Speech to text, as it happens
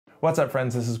What's up,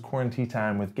 friends? This is Quarantine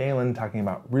Time with Galen, talking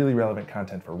about really relevant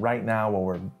content for right now while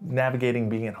we're navigating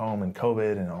being at home and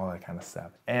COVID and all that kind of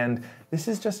stuff. And this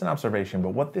is just an observation, but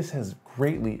what this has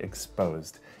greatly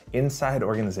exposed inside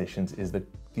organizations is the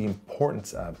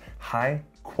importance of high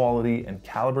quality and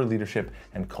caliber leadership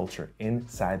and culture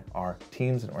inside our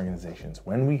teams and organizations.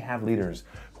 When we have leaders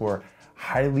who are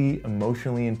highly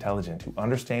emotionally intelligent, who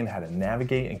understand how to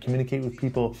navigate and communicate with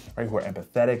people, right, who are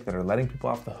empathetic, that are letting people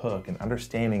off the hook and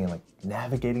understanding and like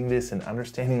navigating this and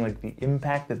understanding like the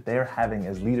impact that they're having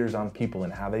as leaders on people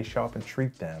and how they show up and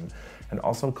treat them, and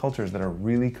also cultures that are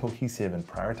really cohesive and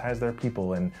prioritize their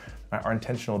people and are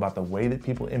intentional about the way that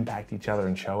people impact each other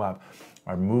and show up,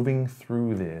 are moving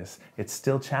through this. It's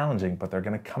still challenging, but they're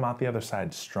gonna come out the other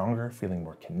side stronger, feeling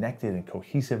more connected and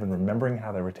cohesive and remembering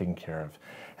how they were taken care of.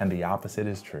 And the opposite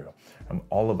is true.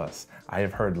 All of us, I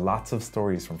have heard lots of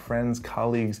stories from friends,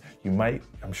 colleagues.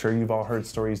 I'm sure you've all heard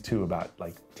stories too about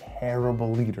like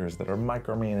terrible leaders that are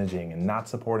micromanaging and not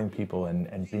supporting people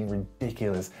and being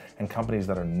ridiculous, and companies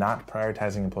that are not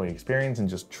prioritizing employee experience and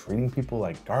just treating people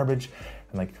like garbage.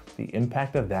 And like the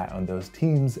impact of that on those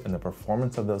teams and the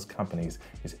performance of those companies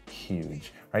is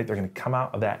huge, right? They're gonna come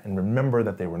out of that and remember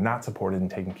that they were not supported and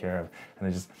taken care of. And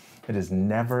it is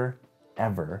never,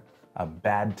 ever a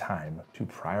bad time to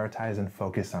prioritize and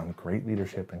focus on great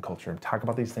leadership and culture. And talk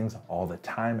about these things all the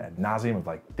time ad nauseum of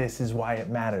like, this is why it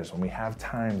matters when we have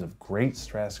times of great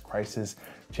stress, crisis,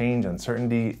 change,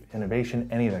 uncertainty, innovation,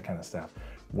 any of that kind of stuff.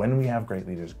 When we have great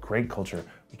leaders, great culture,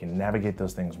 we can navigate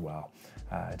those things well.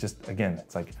 Again,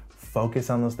 it's like focus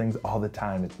on those things all the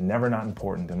time. It's never not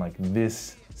important. And like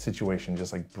this situation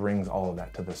just like brings all of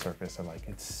that to the surface of like,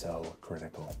 it's so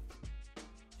critical.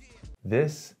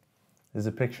 This is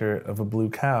a picture of a blue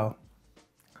cow.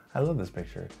 I love this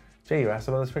picture. Jay, you asked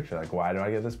about this picture. Like, why do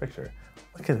I get this picture?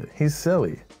 Look at it, he's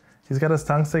silly. He's got his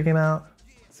tongue sticking out.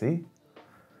 See?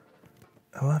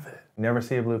 I love it. You never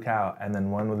see a blue cow and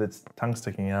then one with its tongue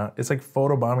sticking out. It's like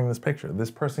photobombing this picture. This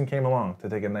person came along to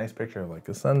take a nice picture of like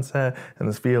the sunset and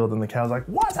this field, and the cow's like,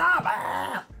 what's up?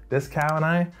 Ah! This cow and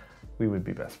I, we would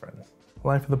be best friends.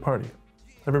 Life of the party.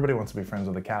 Everybody wants to be friends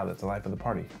with a cow that's the life of the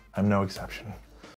party. I'm no exception.